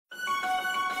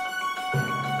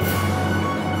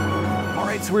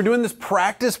right, so we're doing this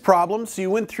practice problem. So you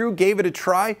went through, gave it a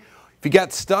try. If you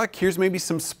got stuck, here's maybe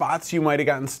some spots you might have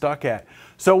gotten stuck at.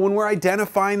 So when we're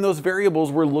identifying those variables,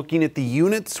 we're looking at the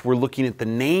units, we're looking at the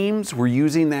names, we're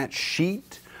using that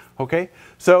sheet, okay?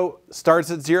 So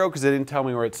starts at 0 because they didn't tell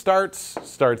me where it starts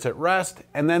at rest,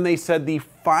 and then they said the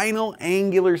final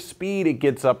angular speed it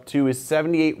gets up to is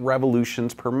 78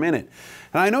 revolutions per minute.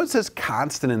 And I know it says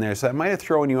constant in there, so that might have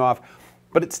thrown you off,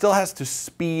 but it still has to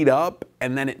speed up,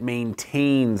 and then it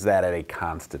maintains that at a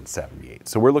constant 78.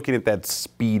 So we're looking at that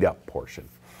speed up portion.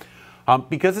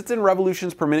 Because it's in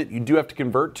revolutions per minute, you do have to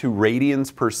convert to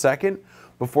radians per second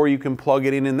before you can plug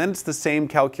it in, and then it's the same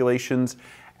calculations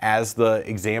as the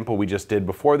example we just did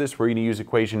before this. We're going to use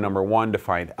equation number 1 to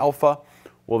find alpha.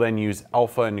 We'll then use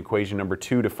alpha in equation number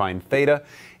 2 to find theta.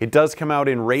 It does come out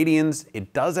in radians.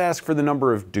 It does ask for the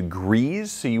number of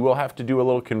degrees, so you will have to do a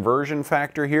little conversion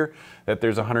factor here, that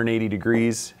there's 180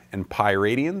 degrees and pi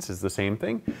radians is the same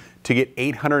thing, to get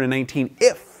 819.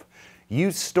 If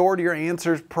you stored your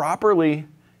answers properly,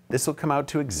 this will come out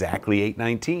to exactly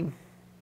 819.